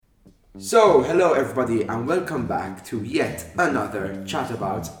So, hello everybody, and welcome back to yet another Chat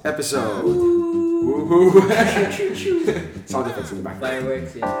About episode. Woohoo! Sound effects in the back.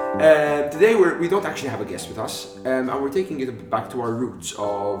 Fireworks, yeah. Today we don't actually have a guest with us, and we're taking it back to our roots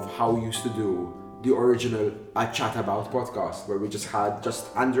of how we used to do the original A Chat About podcast, where we just had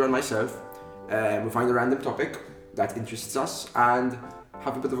Andrew and myself. We find a random topic that interests us and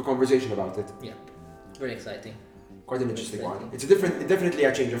have a bit of a conversation about it. Yeah, very exciting. Quite an interesting one. It's definitely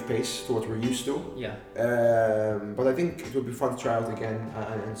a change of pace to what we're used to. Yeah. But I think it would be fun to try out again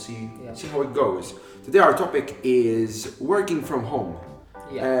and see how it goes. Today our topic is working from home.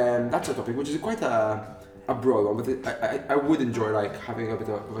 Yeah. That's a topic which is quite a broad one, but I would enjoy like having a bit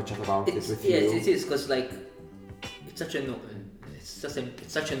of a chat about it with you. Yes, it is, because like it's such a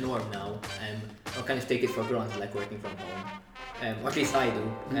norm now. I kind of take it for granted, like working from home. Or at least I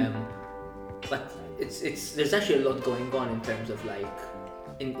do. But there's actually a lot going on in terms of like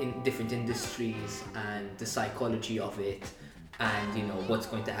in different industries and the psychology of it, and you know what's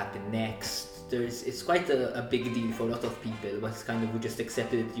going to happen next. It's quite a big deal for a lot of people, but it's kind of we just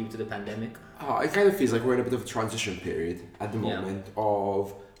accepted it due to the pandemic. It kind of feels like we're in a bit of a transition period at the moment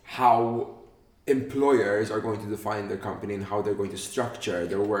of how employers are going to define their company and how they're going to structure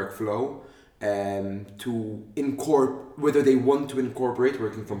their workflow. To whether they want to incorporate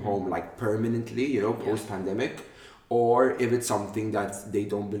working from home like permanently, post-pandemic, or if it's something that they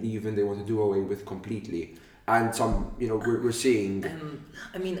don't believe in, they want to do away with completely. And some, we're seeing...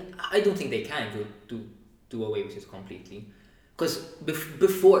 I mean, I don't think they can do away with it completely. Because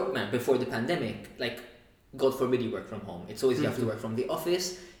before the pandemic, like, God forbid you work from home. It's always you have to work from the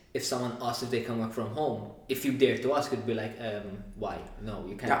office. If someone asks if they can work from home, if you dare to ask, it'd be like, why? No,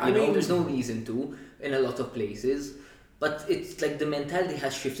 you can't. Yeah, there's no reason to in a lot of places. But it's like the mentality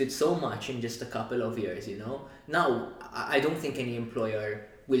has shifted so much in just a couple of years, Now, I don't think any employer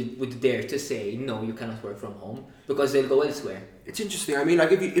would dare to say, no, you cannot work from home, because they'll go elsewhere. It's interesting. I mean,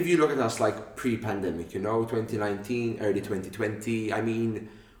 like, if you look at us, like, pre-pandemic, 2019, early 2020, I mean...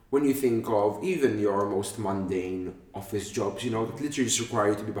 When you think of even your most mundane office jobs, that literally just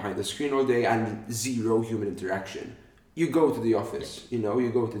require you to be behind the screen all day and zero human interaction. You go to the office, you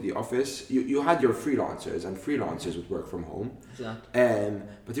had your freelancers, and freelancers would work from home. Exactly.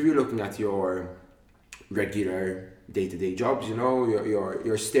 But if you're looking at your regular day-to-day jobs,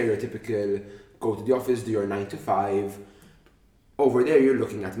 your stereotypical go to the office, do your 9 to 5, over there you're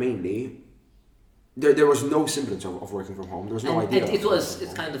looking at mainly... There was no semblance of working from home. There was no idea.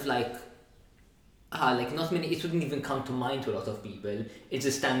 It's kind of like not many. It wouldn't even come to mind to a lot of people. It's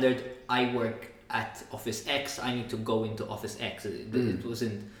a standard. I work at office X. I need to go into office X. It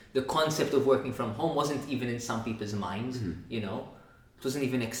wasn't the concept of working from home wasn't even in some people's minds. It wasn't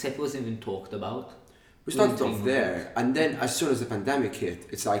even it wasn't even talked about. We started off there, and then as soon as the pandemic hit,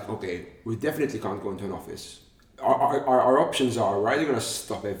 it's like, okay, we definitely can't go into an office. Our options are, we're either going to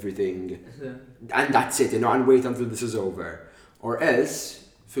stop everything and that's it, and wait until this is over, or else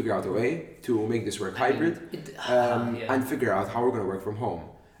figure out a way to make this work hybrid and figure out how we're going to work from home.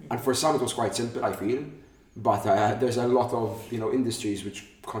 And for some it was quite simple, I feel, but there's a lot of industries which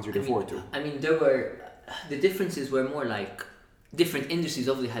can't really afford to. I mean, the differences were more like different industries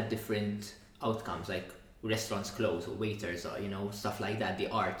obviously had different outcomes, like restaurants close, or waiters, or stuff like that, the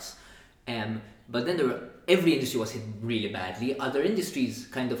arts. But then every industry was hit really badly. Other industries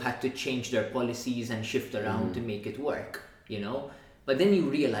kind of had to change their policies and shift around to make it work, But then you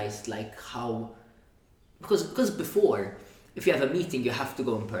realized like how, because before, if you have a meeting, you have to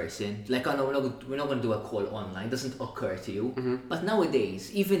go in person. Like, oh no, we're not going to do a call online. It doesn't occur to you. But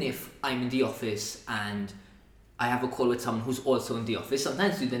nowadays, even if I'm in the office and I have a call with someone who's also in the office,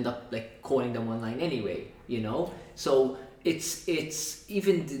 sometimes you'd end up like calling them online anyway, So it's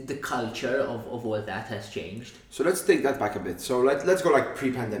even the culture of all that has changed. So let's take that back a bit. So let's go like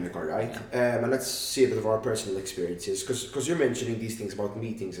pre-pandemic, all right? And let's see a bit of our personal experiences, because you're mentioning these things about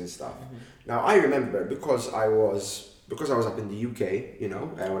meetings and stuff. Now I remember because I was up in the UK,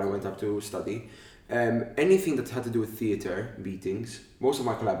 when I went up to study, anything that had to do with theatre meetings, most of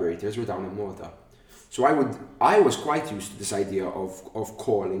my collaborators were down in Malta. So I was quite used to this idea of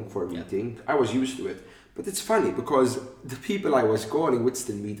calling for a meeting. I was used to it. But it's funny because the people I was calling would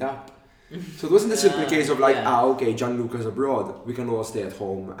still meet up. So it wasn't a simple case of like, okay, Gianluca's abroad, we can all stay at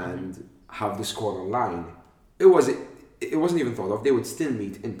home and have this call online. It wasn't even thought of. They would still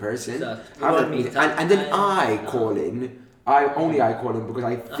meet in person, have that meeting, and then I call in. I call in because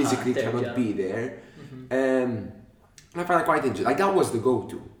I physically cannot be there. And I find that quite interesting. Like, that was the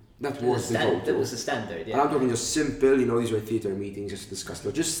go-to. That was the go-to. That was the standard, yeah. And I'm talking just simple, these were theatre meetings just to discuss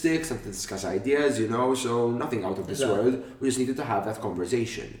logistics and to discuss ideas, so nothing out of this world. We just needed to have that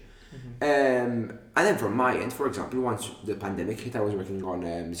conversation. And then from my end, for example, once the pandemic hit, I was working on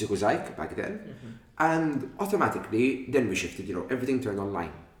Zikuzaik back then, and automatically then we shifted. Everything turned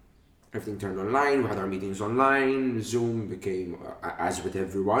online. Everything turned online. We had our meetings online. Zoom became, as with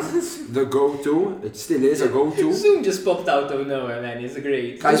everyone, the go-to. It still is a go-to. Zoom just popped out of nowhere, man. It's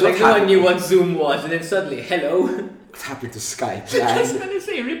great. Guys, like no one knew what Zoom was, and then suddenly, hello. What happened to Skype? I was gonna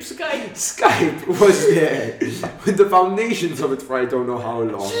say, rip Skype. Skype was there with the foundations of it for I don't know how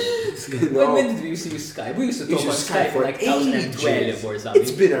long. When did we use Skype? We used to talk on Skype for like 2012 or something.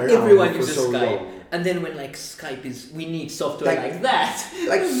 It's been around. Everyone for uses so Skype. long. And then when Skype we need software like that.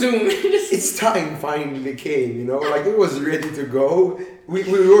 Like Zoom. Its time finally came, Like it was ready to go. We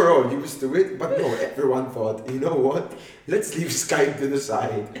were all used to it, but no, everyone thought, you know what? Let's leave Skype to the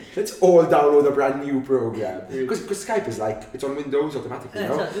side. Let's all download a brand new program. Because Skype is it's on Windows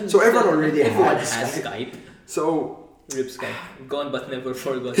automatically, So everyone already has Skype. So rip Skype. Gone but never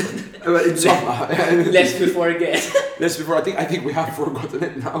forgotten. Lest we forget. I think we have forgotten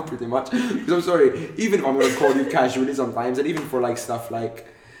it now pretty much. Because I'm sorry, even if I'm gonna call you casually sometimes, and even for stuff like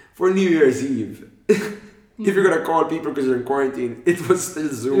for New Year's Eve, if you're gonna call people because you're in quarantine, it was still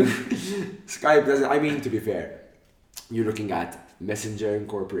Zoom. Skype doesn't. I mean, to be fair, you're looking at Messenger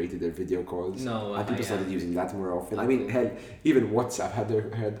incorporated their video calls. No, and people started using that more often. I mean, hell, even WhatsApp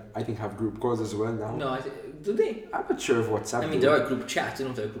have group calls as well now. No, do they? I'm not sure if WhatsApp. I mean, there are group chats. I don't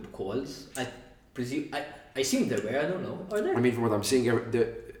know if there are group calls. I presume. I assume there were. I don't know. Are there? I mean, from what I'm seeing,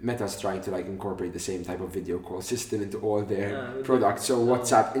 the Meta's trying to incorporate the same type of video call system into all their products. So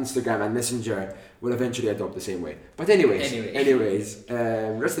WhatsApp, Instagram, and Messenger will eventually adopt the same way. But anyways,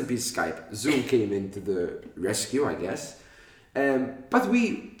 rest in peace, Skype. Zoom came into the rescue, I guess. But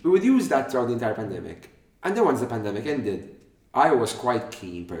we would use that throughout the entire pandemic. And then once the pandemic ended, I was quite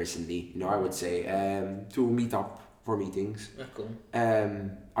keen personally, I would say, to meet up for meetings. Yeah, cool.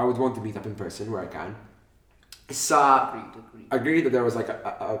 I would want to meet up in person where I can. So, agreed that there was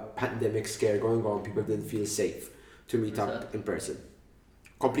a pandemic scare going on. People didn't feel safe to meet up in person.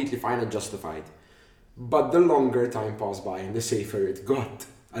 Completely fine and justified. But the longer time passed by and the safer it got.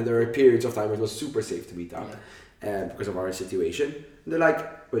 And there were periods of time where it was super safe to meet up. Because of our situation. They're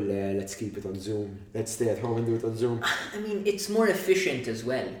like, well, let's keep it on Zoom. Let's stay at home and do it on Zoom. I mean, it's more efficient as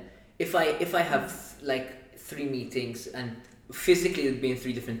well. If I have 3 meetings and physically it'd be in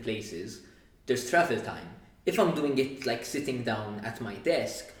 3 different places, there's travel time. If I'm doing it sitting down at my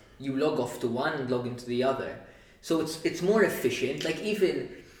desk, you log off to one and log into the other. So it's more efficient.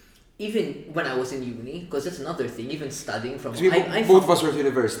 Even when I was in uni, because that's another thing, even studying from... both of us were at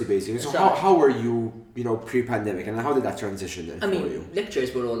university, basically. So how were you, pre-pandemic, and how did that transition then for you?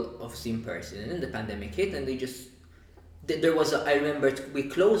 Lectures were all obviously in person, and then the pandemic hit, and they just... There was I remember we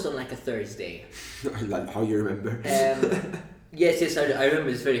closed on a Thursday. How you remember? Yes, I remember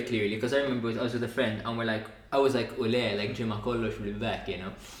this very clearly, because I remember I was with a friend, and I was ole, Jimma kollox will be back,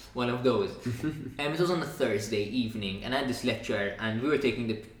 one of those. It was on a Thursday evening, and I had this lecture, and we were taking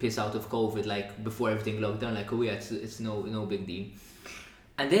the piss out of COVID, before everything locked down, it's no big deal.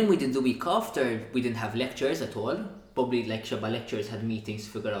 And then we did the week after, we didn't have lectures at all. Probably Shabba lectures had meetings to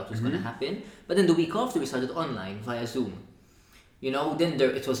figure out what's going to happen. But then the week after, we started online via Zoom. Then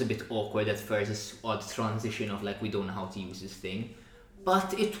it was a bit awkward at first, this odd transition of we don't know how to use this thing.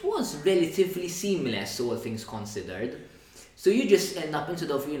 But it was relatively seamless, all things considered. So you just end up,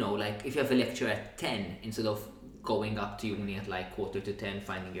 instead of, if you have a lecture at 10, instead of going up to uni at 9:45,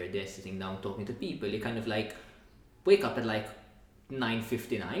 finding your desk, sitting down, talking to people, you kind of wake up at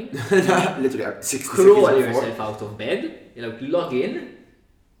 9:59. Literally at 60 crawl yourself out of bed, log in,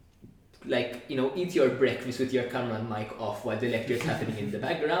 eat your breakfast with your camera and mic off while the lecture is happening in the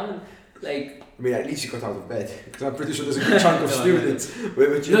background. I mean, at least you got out of bed, because I'm pretty sure there's a good chunk of students.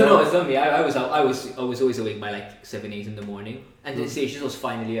 No, it's not me. I was always awake by 7, 8 in the morning, and the station was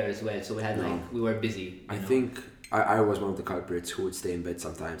finally here as well. So we had we were busy. I think I was one of the culprits who would stay in bed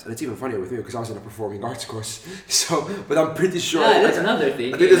sometimes, and it's even funnier with me because I was in a performing arts course. So, but I'm pretty sure. That's another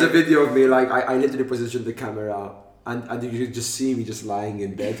thing. I think there's a video of me I literally positioned the camera. And you could just see me just lying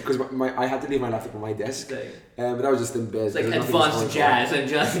in bed because I had to leave my laptop on my desk, but I was just in bed. It's advanced jazz and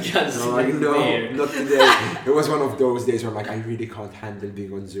just no, not today. It was one of those days where I'm I really can't handle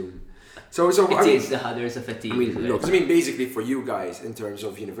being on Zoom. So it's the there's a fatigue. Basically for you guys in terms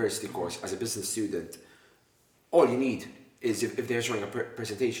of university course as a business student, all you need is if they're showing a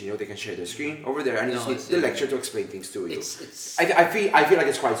presentation, they can share their screen over there, and you just need the lecture to explain things to you. I feel like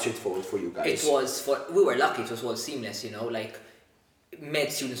it's quite straightforward for you guys. We were lucky. It was all seamless.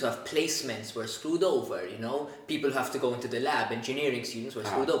 Med students who have placements were screwed over. People who have to go into the lab. Engineering students were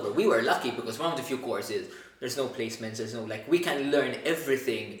screwed over. We were lucky because one of the few courses there's no placements. There's no we can learn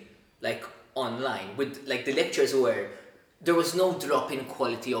everything like online with like the lectures were. There was no drop in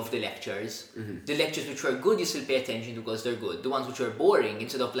quality of the lectures. The lectures which were good, you still pay attention to because they're good. The ones which were boring,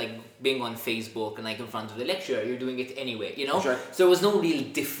 instead of like being on Facebook and like in front of the lecturer, you're doing it anyway, you know? Sure. So there was no real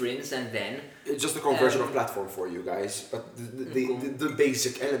difference, and then... It's just a conversion of platform for you guys, but the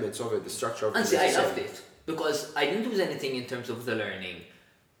basic elements of it, the structure of it. And see, I loved it, because I didn't lose anything in terms of the learning,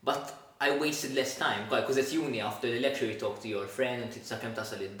 but I wasted less time, because at uni, after the lecture, you talk to your friend, and sakem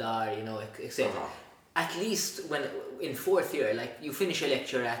tasal id-dar, you know, etc. At least when in fourth year, like you finish a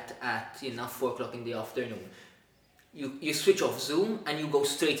lecture at 4 o'clock in the afternoon, you switch off Zoom and you go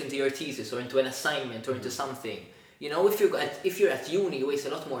straight into your thesis or into an assignment or into something. You know, if you're at uni, you waste a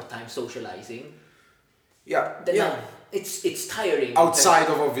lot more time socializing. Yeah. It's tiring. Outside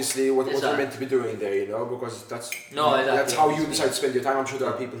of obviously what you're meant to be doing there, you know, because that's how you decide to spend your time. I'm sure there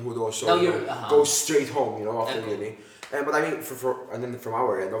are people who would also go straight home, you know, after uni. But I mean, and then from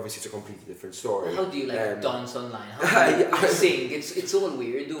our end, obviously it's a completely different story. How do you dance online? How do you sing? It's all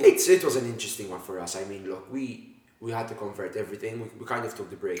weird. It was an interesting one for us. I mean, look, we had to convert everything. We kind of took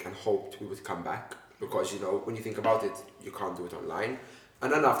the break and hoped we would come back because, you know, when you think about it, you can't do it online.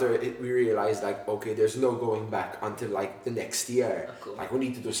 And then after it, we realized like, okay, there's no going back until like the next year. Cool. Like we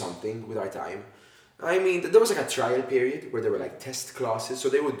need to do something with our time. I mean, there was like a trial period where there were like test classes. So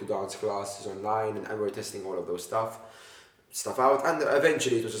they would do dance classes online and we were testing all of those stuff out, and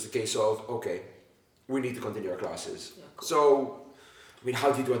eventually it was just a case of, okay, we need to continue our classes. Yeah, cool. So, I mean,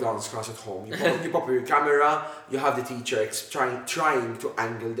 how do you do a dance class at home? You pop your camera, you have the teacher trying to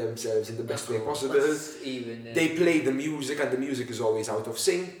angle themselves in the best way possible. They play the music, and the music is always out of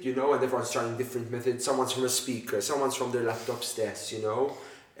sync, you know, and everyone's trying different methods. Someone's from a speaker, someone's from their laptop's desk, you know.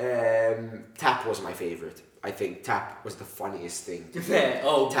 Tap was my favorite. I think tap was the funniest thing. Tap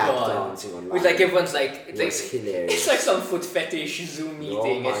dancing online. With like everyone's like it's hilarious. It's like some foot fetish Zoom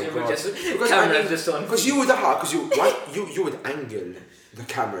meeting. Because you would angle the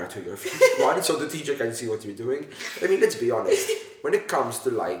camera to your face, right? So the teacher can see what you're doing. I mean, let's be honest. When it comes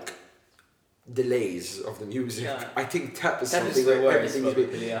to like delays of the music, I think tap is something where everything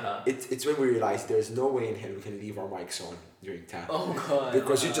is. It's when we realize there's no way in hell we can leave our mics on during tap. Oh god!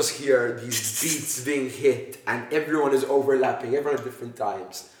 Because you just hear these beats being hit, and everyone is overlapping, everyone at different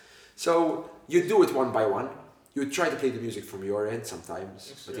times. So you do it one by one. You try to play the music from your end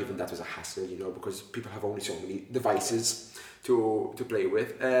sometimes, but even that was a hassle, you know, because people have only so many devices to play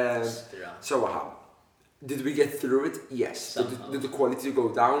with. So how? Did we get through it? Yes. Did the quality go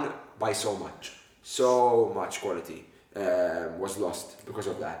down? By so much. So much quality was lost because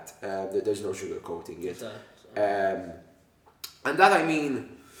of that. There's no sugarcoating it. And that, I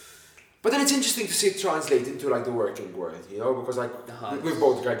mean, but then it's interesting to see it translate into like the working world, you know, because like we've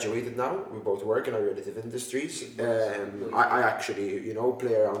both graduated now, we both work in our relative industries. I actually, you know,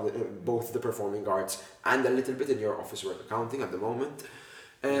 play around both the performing arts and a little bit in your office work accounting at the moment.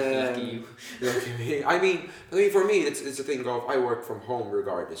 Lucky you. Lucky me. I mean, for me, it's a thing of I work from home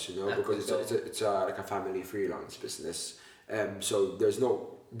regardless, you know, because it's like a family freelance business. So there's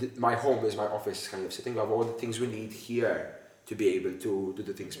my home is my office kind of setting of all the things we need here to be able to do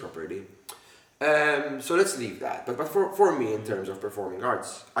the things properly. So let's leave that. But for me, in terms of performing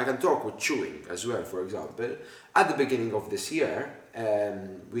arts, I can talk with chewing as well. For example, at the beginning of this year,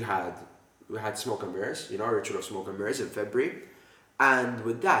 we had Smoke and Mirrors, you know, Ritual of Smoke and Mirrors in February. And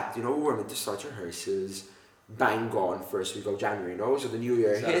with that, you know, we were meant to start rehearsals bang on first week of January, you know. So the new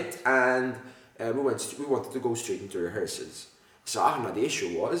year hit, and we wanted to go straight into rehearsals. So the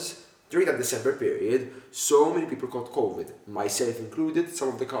issue was, during that December period, so many people caught COVID, myself included, some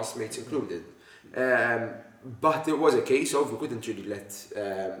of the castmates included. But it was a case of we couldn't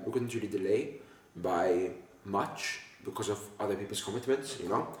really delay by much because of other people's commitments, you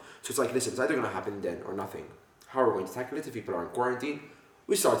know. So it's like, listen, it's either going to happen then or nothing. How are we going to tackle it if people are in quarantine?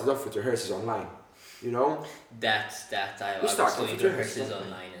 We started off with rehearsals online, you know. I was doing rehearsals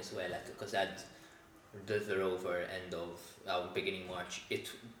online as well, because at the Rover end of beginning March,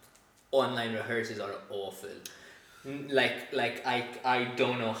 online rehearsals are awful. Like I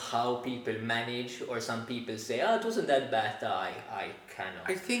don't know how people manage, or some people say, it wasn't that bad. I cannot.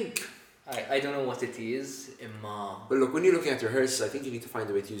 I think I don't know what it is. Well, look, when you're looking at rehearsals, I think you need to find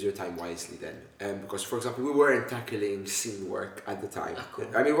a way to use your time wisely then. Because, for example, we weren't tackling scene work at the time. Cool.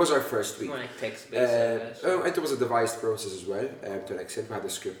 I mean, it was our first week. More like text-based. It was a devised process as well, to an extent. We had a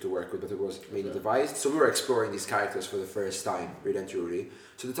script to work with, but it was mainly devised. So we were exploring these characters for the first time, really and truly.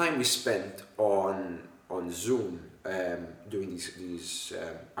 So the time we spent on on Zoom doing these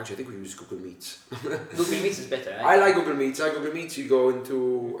actually I think we use Google Meets. Google Meets is better. I like Google Meets. Google Meets you go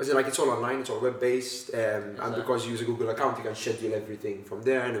into, as in like it's all online, it's all web based, and because you use a Google account you can schedule everything from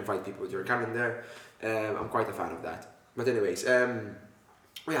there and invite people with your calendar. I'm quite a fan of that. But anyways,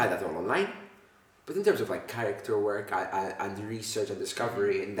 we had that all online. But in terms of like character work and research and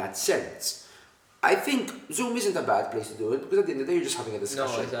discovery in that sense, I think Zoom isn't a bad place to do it, because at the end of the day you're just having a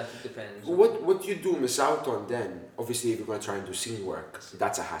discussion. No, exactly, depends. What you do miss out on then, obviously if you're going to try and do scene work,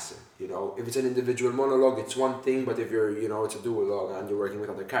 that's a hassle, you know. If it's an individual monologue, it's one thing, but if you're, you know, it's a duologue and you're working with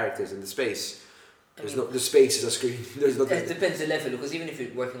other characters in the space, the space is a screen. There's no. It depends the level, because even if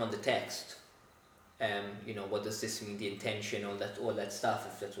you're working on the text, you know, what does this mean, the intention, all that stuff,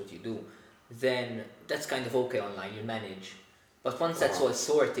 if that's what you do, then that's kind of okay online, you manage. But once that's all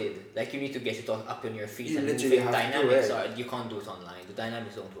sorted, like you need to get it all up on your feet, and the dynamics you can't do it online. The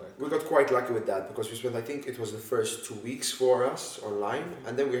dynamics don't work. We got quite lucky with that, because we spent, I think it was the first 2 weeks for us online,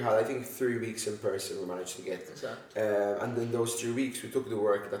 and then we had, I think, 3 weeks in person we managed to get. And in those 3 weeks we took the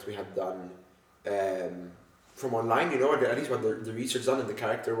work that we had done from online, you know, at least when the research done and the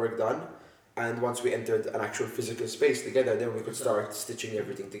character work done, and once we entered an actual physical space together, then we could start stitching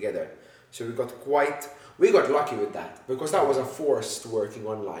everything together. So we got lucky with that, because that was a forced working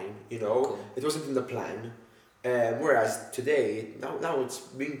online, you know. Cool. It wasn't in the plan. Whereas today, now it's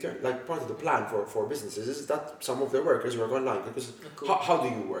being turned, like part of the plan for businesses is that some of their workers work online. Because how do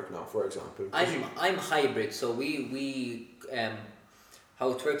you work now, for example? I'm hybrid, so we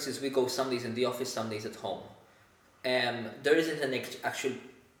how it works is we go some days in the office, some days at home. There isn't an actual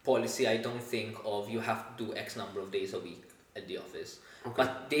policy, I don't think, of you have to do X number of days a week at the office. Okay.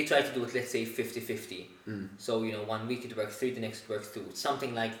 But they try to do it, let's say 50-50. So, you know, 1 week it works 3, the next it works 2,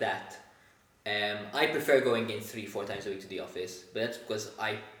 something like that. I prefer going in 3-4 times a week to the office, but that's because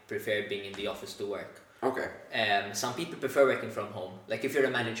I prefer being in the office to work. Okay. Some people prefer working from home. Like if you're a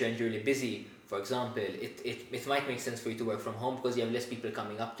manager and you're really busy, for example, it might make sense for you to work from home because you have less people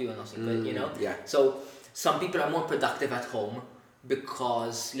coming up to you and nothing, but you know. Yeah. So some people are more productive at home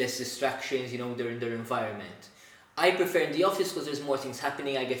because less distractions, you know, they're in their environment. I prefer in the office because there's more things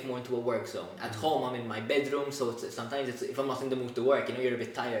happening, I get more into a work zone. At home, I'm in my bedroom, so sometimes if I'm not in the mood to work, you know, you're a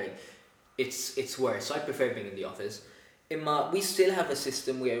bit tired, it's worse. So I prefer being in the office. We still have a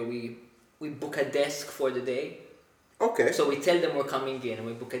system where we book a desk for the day. Okay. So we tell them we're coming in and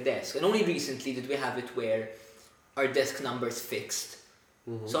we book a desk. And only recently did we have it where our desk number is fixed.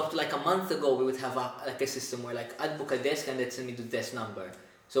 So up to like a month ago, we would have a system where like I'd book a desk and they'd send me the desk number.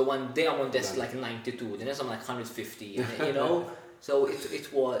 So one day I'm on desk like 92, the next I'm like 150, you know? So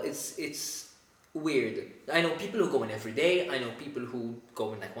it's weird. I know people who go in every day, I know people who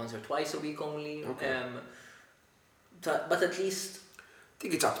go in like once or twice a week only. Okay. But at least... I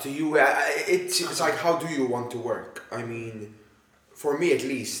think it's up to you. It's like, how do you want to work? I mean, for me at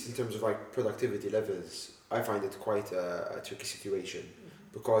least, in terms of like productivity levels, I find it quite a tricky situation.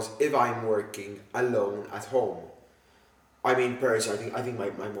 Because if I'm working alone at home, I mean, personally, I think my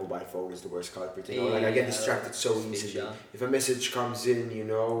mobile phone is the worst culprit, you know, like I get distracted so easily. If a message comes in, you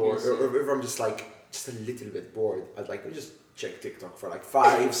know, or if I'm just a little bit bored, I'd like just check TikTok for like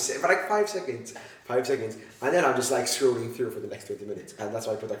 5 seconds, and then I'm just like scrolling through for the next 20 minutes, and that's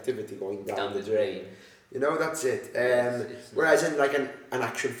my productivity going down the drain. You know, that's it. Whereas in like an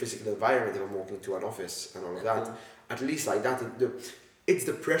actual physical environment, if I'm walking to an office and all of that, at least like that, it's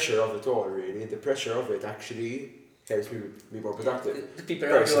the pressure of it all, really. The pressure of it actually helps me be more productive. The people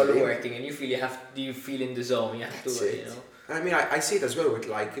around you are working, and you feel in the zone. You have to, you know. I mean, I see it as well with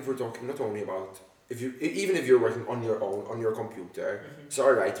like, if we're talking not only about even if you're working on your own on your computer, so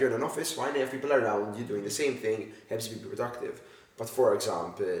alright, you're in an office, fine, you have people around you doing the same thing, helps you be productive. But for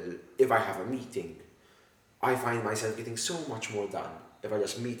example, if I have a meeting, I find myself getting so much more done if I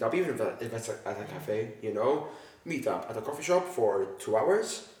just meet up, even if it's at a cafe, you know, meet up at a coffee shop for 2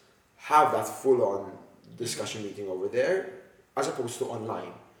 hours, have that full-on discussion meeting over there, as opposed to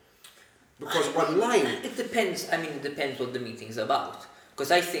online. Because online... It depends. I mean, it depends what the meeting's about.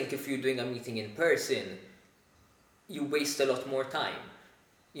 Because I think if you're doing a meeting in person, you waste a lot more time.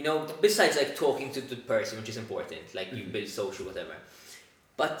 You know, besides like talking to the person, which is important, like you build social, whatever.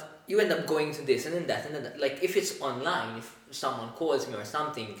 But you end up going to this and then that and then that. Like if it's online, if someone calls me or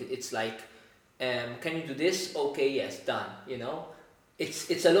something, it's like, can you do this? Okay, yes, done. You know,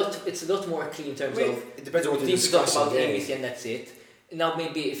 it's a lot more clean in terms of. It depends on what you're discussing. Talk about discussing. ABC and that's it. Now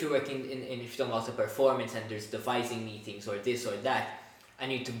maybe if you're working if you're talking about a performance and there's devising meetings or this or that,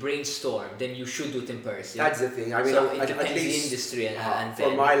 and you need to brainstorm, then you should do it in person. That's the thing. I mean, so at depends least the industry and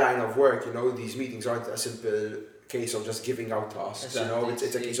for my line of work, you know, these meetings aren't a simple case of just giving out tasks. Exactly. You know,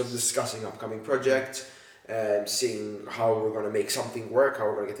 it's a case of discussing upcoming projects, seeing how we're going to make something work, how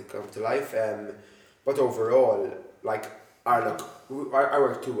we're going to get it come to life. But overall, like, I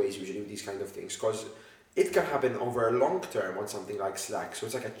work two ways usually with these kind of things, because it can happen over a long term on something like Slack. So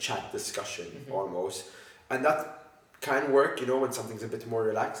it's like a chat discussion almost. And that can work, you know, when something's a bit more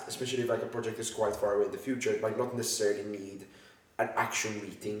relaxed, especially if like a project is quite far away in the future. It might not necessarily need an actual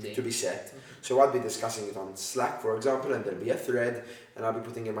meeting to be set. So I'll be discussing it on Slack, for example, and there'll be a thread, and I'll be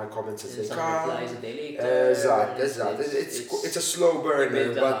putting in my comments as they come. Exactly. It's a slow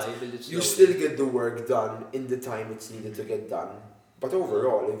burner, but you still get the work done in the time it's needed to get done. But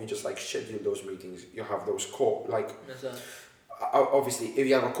overall, if you just like schedule those meetings, you have those obviously, if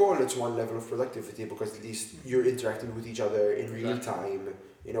you have a call, it's one level of productivity, because at least you're interacting with each other in real time,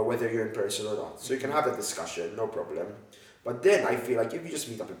 you know, whether you're in person or not. So you can have that discussion, no problem. But then I feel like if you just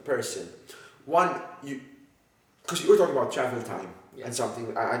meet up in person, because you were talking about travel time and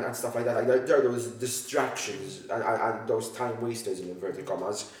something and stuff like that, like there are those distractions and those time wasters in inverted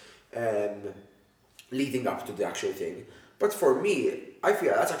commas, leading up to the actual thing. But for me, I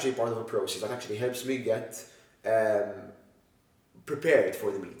feel that's actually part of a process that actually helps me get prepared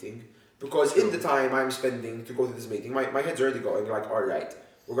for the meeting, because in the time I'm spending to go to this meeting, my head's already going like, all right,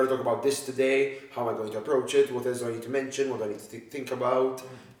 we're going to talk about this today, how am I going to approach it, what else do I need to mention, what do I need to think about.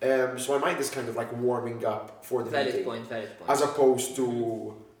 So my mind is kind of like warming up for the meeting. Valid point. As opposed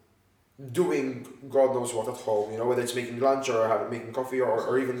to doing God knows what at home, you know, whether it's making lunch or making coffee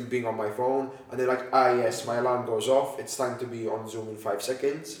or even being on my phone, and then like, yes, my alarm goes off, it's time to be on Zoom in 5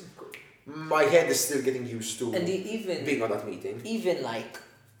 seconds. My head is still getting used to being on that meeting. Even like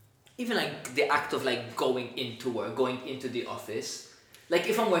the act of like going into work, going into the office. Like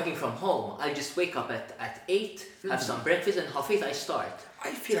if I'm working from home, I just wake up at 8, have some breakfast, and 8:30 I start.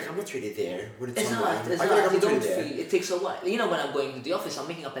 I feel like I'm not really there when it's online. I feel like I'm not really there. It takes a while. You know, when I'm going to the office, I'm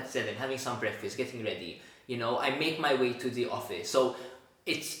waking up at 7, having some breakfast, getting ready. You know, I make my way to the office. So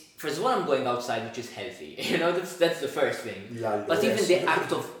it's, first of all, I'm going outside, which is healthy. You know, that's the first thing. But even the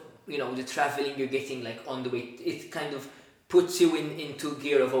act of, you know, the traveling you're getting like on the way, it kind of puts you into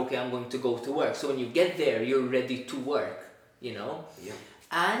gear of, okay, I'm going to go to work. So when you get there, you're ready to work, you know? Yeah.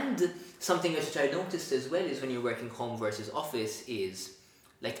 And something which I noticed as well is when you're working home versus office is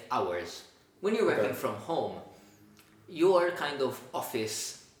like hours. When you're working from home, your kind of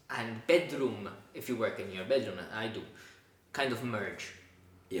office and bedroom, if you work in your bedroom, and I do, kind of merge.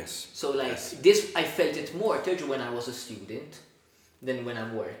 Yes. So like this, I felt it more when I was a student than when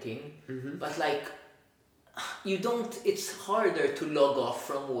I'm working. But like, it's harder to log off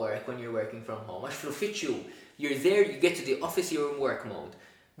from work when you're working from home. I feel fit you're there, you get to the office, you're in work mode.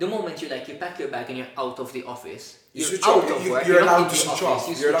 The moment you pack your bag and you're out of the office, you're out of work, you're allowed to switch off.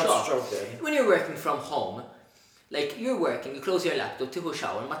 You're allowed to switch off there. When you're working from home, like you're working, you close your laptop, take a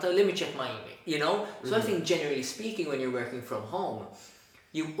shower, let me check my email, you know? So I think generally speaking, when you're working from home,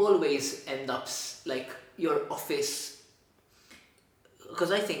 you always end up like your office,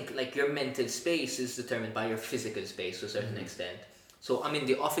 because I think like your mental space is determined by your physical space to a certain extent. So I'm in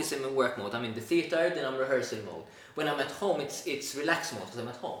the office, I'm in work mode. I'm in the theater, then I'm rehearsal mode. When I'm at home, it's relaxed mode because I'm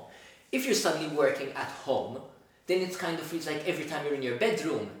at home. If you're suddenly working at home, then it kind of feels like every time you're in your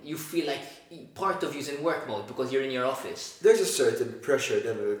bedroom, you feel like part of you's in work mode because you're in your office. There's a certain pressure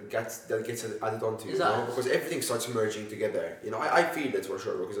that gets added onto you, know? Because everything starts merging together. You know, I feel it for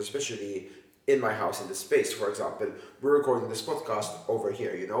sure, because especially in my house, in the space, for example, we're recording this podcast over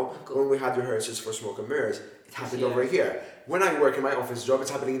here, you know? When we had rehearsals for Smoke and Mirrors, it happened over here. When I work in my office job, it's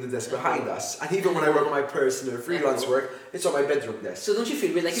happening in the desk behind us. And even when I work on my personal freelance work, it's on my bedroom desk. So don't you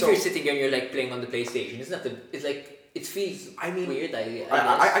feel weird? Like if you're sitting here and you're like playing on the PlayStation, it's like, it feels weird,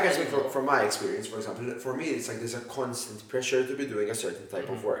 I guess from my experience, for example, for me, it's like there's a constant pressure to be doing a certain type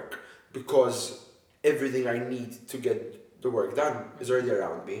of work, because everything I need to get the work done is already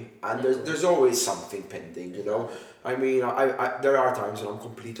around me, and there's always something pending, you know. I mean, I there are times when I'm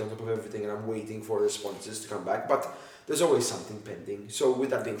completely on top of everything and I'm waiting for responses to come back, but there's always something pending. So with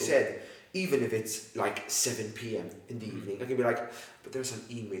that being said, even if it's like 7 p.m. in the evening, I can be like, but there's some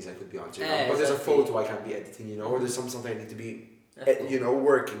emails I could be answering, but there's a photo I can be editing, you know, or there's something I need to be, you know,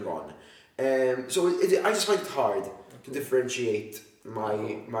 working on. So I just find it hard to differentiate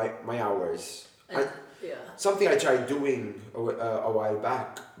my hours. Something I tried doing a while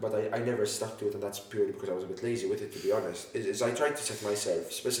back, but I never stuck to it, and that's purely because I was a bit lazy with it, to be honest, is I tried to set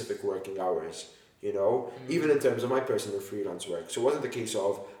myself specific working hours, you know, even in terms of my personal freelance work. So it wasn't the case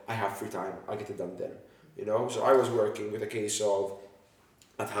of, I have free time, I'll get it done then, you know. So I was working with a case of,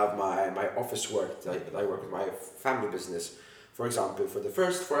 I'd have my office work, I work with my family business, for example, for the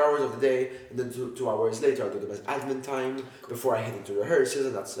first 4 hours of the day, and then 2 hours later I'll do them as admin time before I head into rehearsals,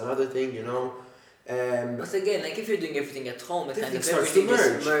 and that's another thing, you know. But again, like if you're doing everything at home, it kind of starts to everything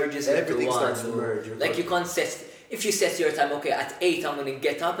just merge. merges Everything into one. starts to merge. Like you can't set, if you set your time, okay, at 8 I'm gonna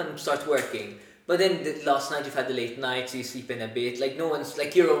get up and start working. But then last night you've had the late night, so you sleep in a bit. Like no one's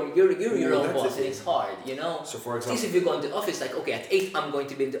like you're your own boss, and it's hard, you know. So for At least example, if you go into the office, like okay, at 8 I'm going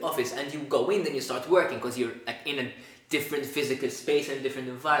to be in the office, and you go in, then you start working because you're like in a different physical space and a different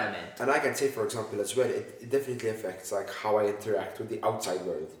environment. and I can say for example as well, it definitely affects like how I interact with the outside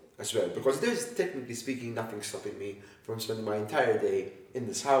world as well, because there's technically speaking nothing stopping me from spending my entire day in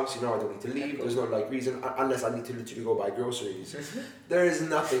this house. You know, I don't need to leave. There's no like reason unless I need to literally go buy groceries. There is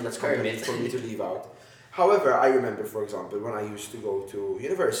nothing that's compelling for me to leave out. However, I remember, for example, when I used to go to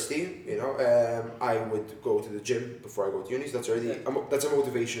university, you know, I would go to the gym before I go to uni. So that's a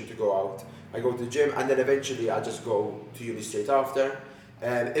motivation to go out. I go to the gym, and then eventually I just go to uni straight after.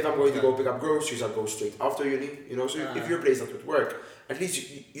 If I'm going to go pick up groceries, I'll go straight after uni. You know, so if you're placed out with work, at least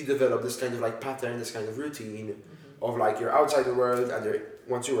you develop this kind of like pattern, this kind of routine of like you're outside the world and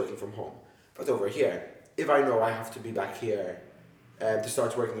once you're working from home. But over here, if I know I have to be back here to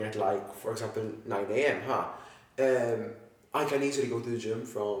start working at like, for example, 9 a.m., I can easily go to the gym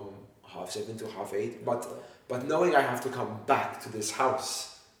from 7:30 to 8:30, but knowing I have to come back to this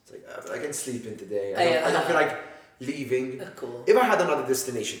house, it's like I can sleep in today. I don't feel like leaving. Cool. If I had another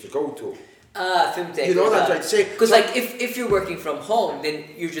destination to go to, فهمتك. you know what I'm trying to say? Because like if you're working from home, then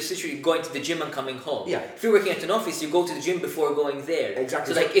you're just literally going to the gym and coming home. Yeah. If you're working at an office, you go to the gym before going there.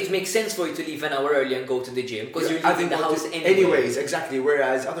 Exactly. So like it makes sense for you to leave an hour early and go to the gym because you're leaving the house anyway. Anyways, exactly.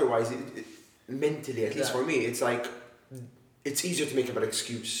 Whereas otherwise, mentally, at least for me, it's like it's easier to make up an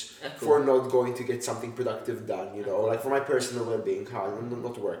excuse for not going to get something productive done. You know, like for my personal well-being,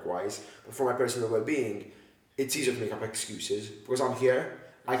 not work-wise, but for my personal well-being, it's easier to make up excuses because I'm here.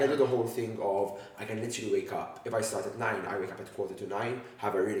 I can do the whole thing of, I can literally wake up. If I start at 9, I wake up at 8:45,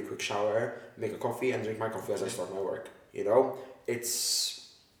 have a really quick shower, make a coffee and drink my coffee as I start my work. You know,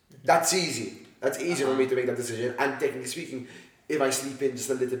 that's easy. That's easy for me to make that decision. And technically speaking, if I sleep in just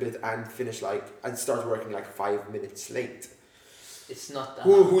a little bit and finish and start working like 5 minutes late, it's not that.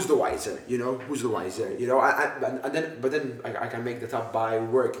 Who's the wiser? You know, who's the wiser? You know, but then I can make that up by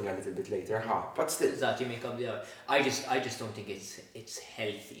working a little bit later. But still, that you make up the hour. I just don't think it's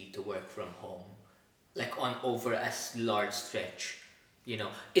healthy to work from home, like on over a large stretch. You know,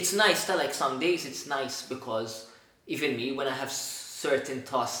 it's nice that like some days it's nice because even me, when I have certain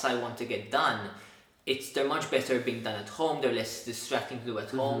tasks I want to get done, they're much better being done at home. They're less distracting to do at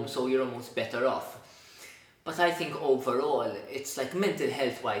home, so you're almost better off. But I think overall, it's like mental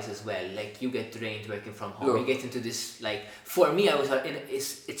health wise as well. Like you get drained working from home. You get into this like. For me,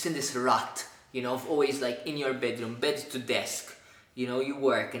 it's in this rut, you know, of always like in your bedroom, bed to desk. You know, you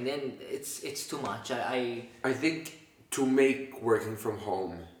work and then it's too much. I think to make working from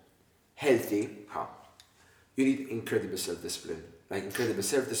home healthy, you need incredible self-discipline,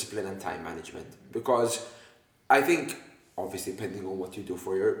 and time management. Because I think, obviously, depending on what you do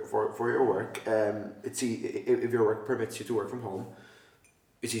for your work, if your work permits you to work from home,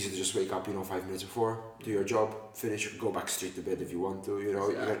 it's easy to just wake up, 5 minutes before, do your job, finish, go back straight to bed if you want to.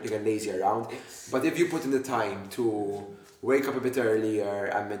 You get lazy around. But if you put in the time to wake up a bit earlier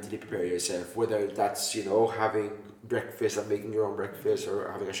and mentally prepare yourself, whether that's having breakfast and making your own breakfast,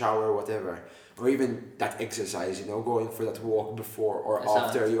 or having a shower, or whatever, or even that exercise, going for that walk before or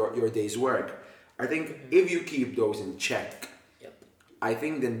after your day's work. I think if you keep those in check, I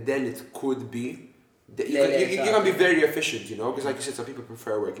think then it could be. You can be very efficient, because like you said, some people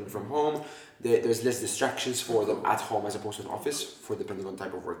prefer working from home. There's less distractions for them at home as opposed to an office, for depending on the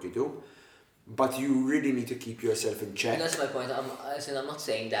type of work you do. But you really need to keep yourself in check. And that's my point. I'm not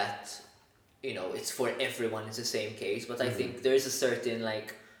saying that, it's for everyone, it's the same case, but I think there is a certain,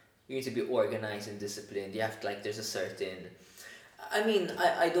 you need to be organized and disciplined. You have to, there's a certain...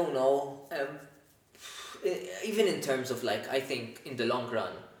 I don't know. Even in terms of, I think in the long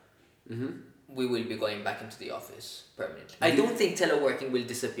run, we will be going back into the office permanently. I don't think teleworking will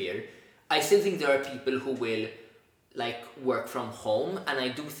disappear. I still think there are people who will work from home, and I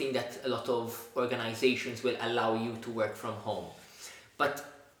do think that a lot of organizations will allow you to work from home. But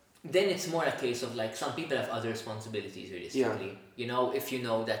then it's more a case of some people have other responsibilities realistically. If you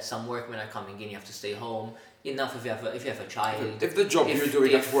know that some workmen are coming in, you have to stay home. Enough if you have a child. If the job you're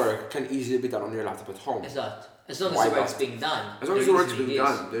doing at work can easily be done on your laptop at home. As long as the work's being done. As long as the work's being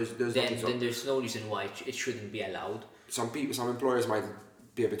done, then there's no reason why it shouldn't be allowed. Some employers might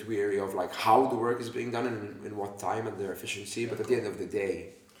be a bit weary of how the work is being done and in what time and their efficiency, but at the end of the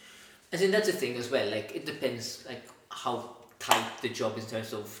day, that's the thing as well. It depends how tight the job is in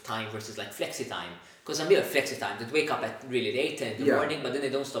terms of time versus flexi time. Because some people have flexi time that wake up at really late, 10 in the morning, but then they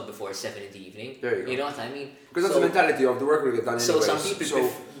don't stop before 7 in the evening. There you go. You know what I mean? Because that's the mentality of the work will get done So anyways. some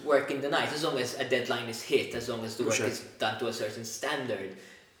people work in the night, as long as a deadline is hit, as long as the work is done to a certain standard,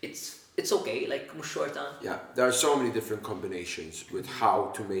 it's okay, like short on. Yeah, there are so many different combinations with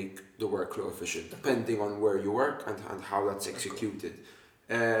how to make the workflow efficient, depending on where you work and how that's executed.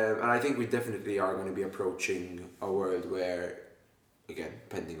 And I think we definitely are going to be approaching a world where, again,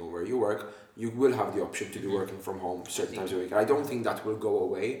 depending on where you work, you will have the option to be working from home certain times a week. I don't think that will go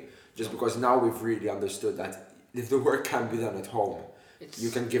away, just because now we've really understood that if the work can be done at home,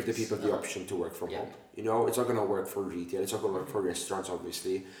 you can give the people the option to work from home. You know, it's not going to work for retail, it's not going to work for restaurants,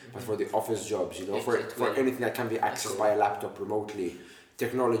 obviously, but for the office jobs, you know, for anything that can be accessed by a laptop remotely.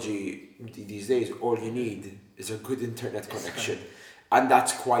 Technology these days, all you need is a good internet connection. And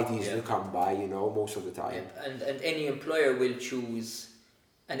that's quite easy to come by, you know, most of the time. And any employer will choose,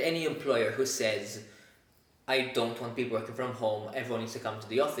 and any employer who says, I don't want people working from home, everyone needs to come to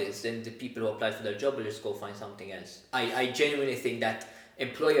the office, then the people who applied for their job will just go find something else. I genuinely think that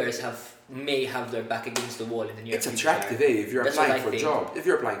employers may have their back against the wall in the near future. It's attractive, if you're applying for jobs. If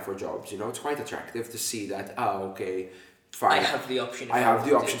you're applying for jobs, you know, it's quite attractive to see that, okay, fine. I have the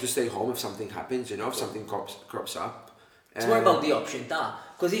option. To stay home if something happens, you know, if something crops up. It's more about the option,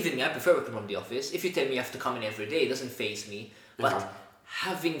 because even me, I prefer working from the office. If you tell me you have to come in every day, it doesn't faze me. But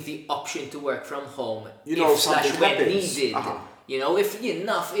having the option to work from home, you know, something when happens. Needed, you know, if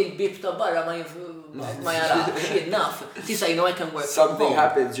enough, il-bib ta barra ma yarax, enough, tisa, you know, I can work from home. Something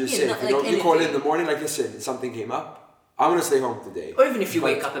happens, you're safe. You know, you call in the morning, like, listen, something came up, I'm going to stay home today. Or even if you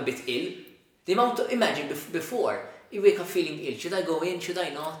wake up a bit ill, the amount of, imagine before, you wake up feeling ill, should I go in, should I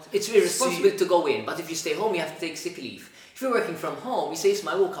not? It's irresponsible to go in, but if you stay home, you have to take sick leave. If you're working from home, you say,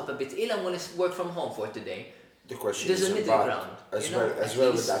 I woke up a bit ill, I'm going to work from home for today. The question There's is a middle ground. As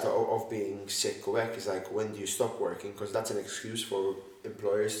well with that of being sick or work is like, when do you stop working? Because that's an excuse for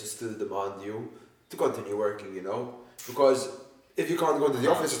employers to still demand you to continue working, you know? Because if you can't go to the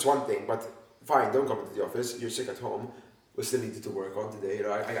office, it's one thing, but fine, don't come into the office, you're sick at home, we still need you to work on today, you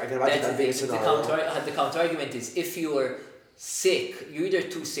know? I can imagine that being a scenario. The counter argument is, if you're sick, you're either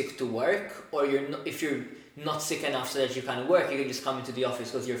too sick to work, or if you're not sick enough so that you can work, you can just come into the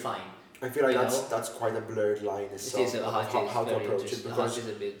office because you're fine. I feel like that's quite a blurred line itself, how to approach it, because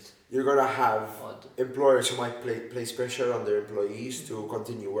you're going to have employers who might place pressure on their employees to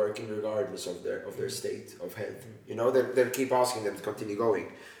continue working regardless of their state of health. You know, they'll keep asking them to continue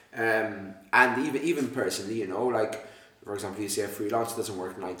going. And even personally, you know, like, for example, you say a freelancer doesn't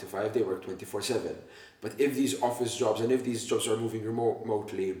work 9 to 5, they work 24/7. But if these office jobs and if these jobs are moving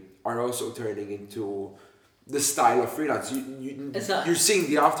remotely are also turning into the style of freelance, you're seeing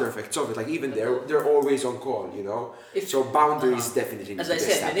the after effects of it. Like, even they're always on call, you know. So boundaries definitely need to be established.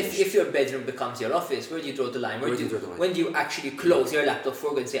 As I said, and if your bedroom becomes your office, where do you draw the line? When do you actually close your laptop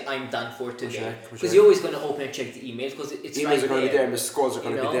for and say, I'm done for today? Because you're always going to open and check the emails, because it's emails right are going to be there, missed calls are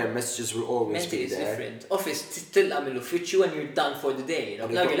going to be there, messages will always be there. Different. Office still uffiċċju and you're done for the day. You know?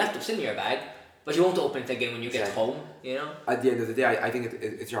 Now your laptop's in your bag, but you won't open it again when you get home, you know? At the end of the day, I think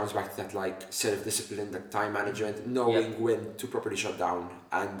it runs back to that, like, self-discipline, that time management, knowing when to properly shut down.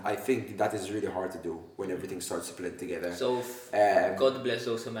 And I think that is really hard to do when everything starts to blend together. So, God bless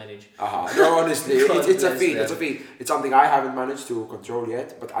those who manage. No, honestly, it's a feat. It's a feat. It's something I haven't managed to control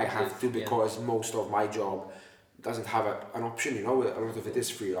yet, but I have to, because most of my job doesn't have an option, you know? A lot of it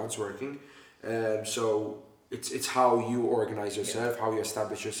is freelance working. So it's how you organize yourself, how you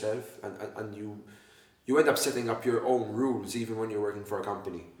establish yourself, and you end up setting up your own rules even when you're working for a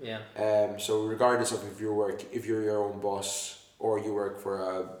company. So regardless of if you're your own boss or you work for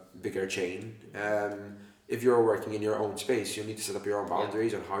a bigger chain, if you're working in your own space, you need to set up your own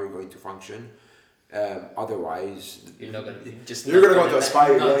boundaries on how you're going to function. Otherwise, you're not gonna go to a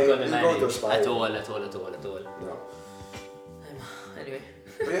spiral. At all. No. Anyway.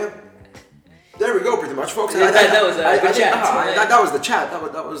 But yeah. There we go, pretty much, folks. That was a good chat. That was the chat.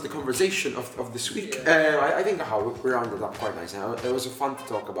 That was the conversation of this week. I think we rounded up quite nice. Now it was fun to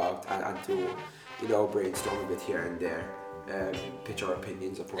talk about and to, you know, brainstorm a bit here and there, pitch our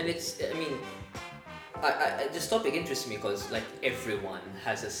opinions upon. And I mean, this topic interests me because, like, everyone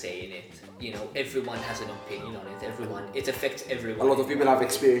has a say in it. You know, everyone has an opinion on it. It affects everyone. A lot of people have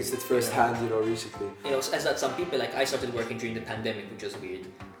experienced it firsthand, you know, recently. You know, as that some people, like, I started working during the pandemic, which was weird.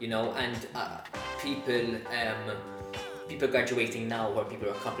 You know, and people graduating now, or people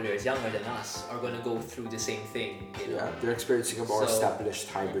are a couple of years younger than us, are going to go through the same thing. You know? Yeah, they're experiencing a more established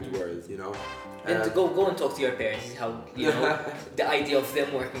hybrid world, you know. And to go and talk to your parents, how, you know, the idea of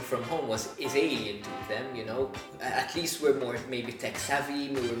them working from home is alien to them, you know. At least we're more maybe tech savvy,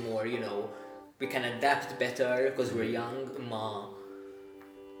 we're more, you know, we can adapt better because we're young.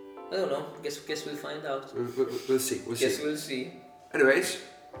 I don't know. Guess we'll find out. We'll see. We'll see. Anyways,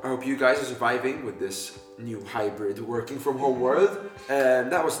 I hope you guys are surviving with this new hybrid working from home world.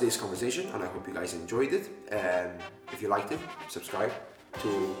 That was today's conversation, and I hope you guys enjoyed it. If you liked it, subscribe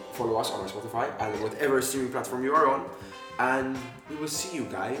to follow us on our Spotify and whatever streaming platform you are on. And we will see you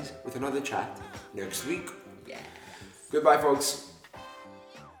guys with another chat next week. Yeah. Goodbye, folks.